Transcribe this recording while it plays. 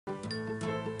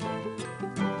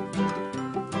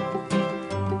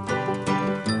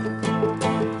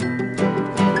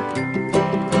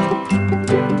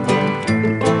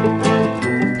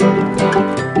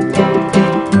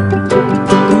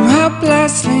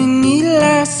helplessly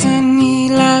needless and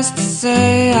needless to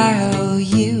say I owe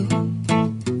you.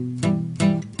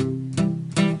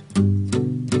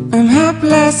 I'm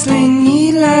helplessly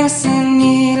needless and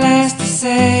needless to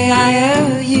say I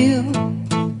owe you.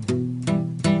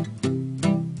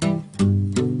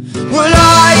 Will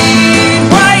I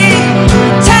wait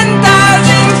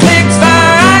 10,000 clicks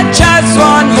for just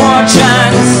one more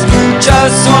chance?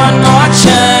 Just one more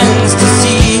chance to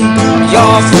see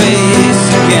your face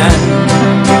again.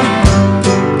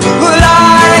 Will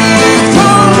I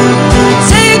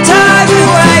take time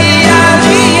away and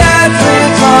the earth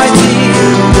with my teeth,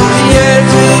 the earth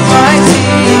with my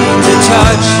teeth, to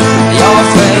touch your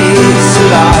face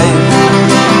alive?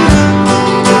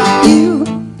 You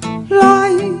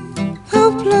lie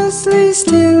helplessly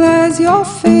still as your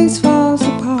face falls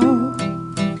apart.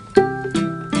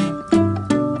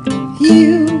 You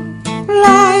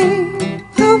lie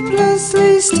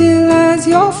helplessly still as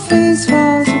your face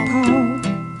falls apart.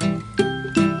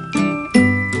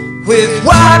 With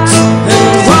what?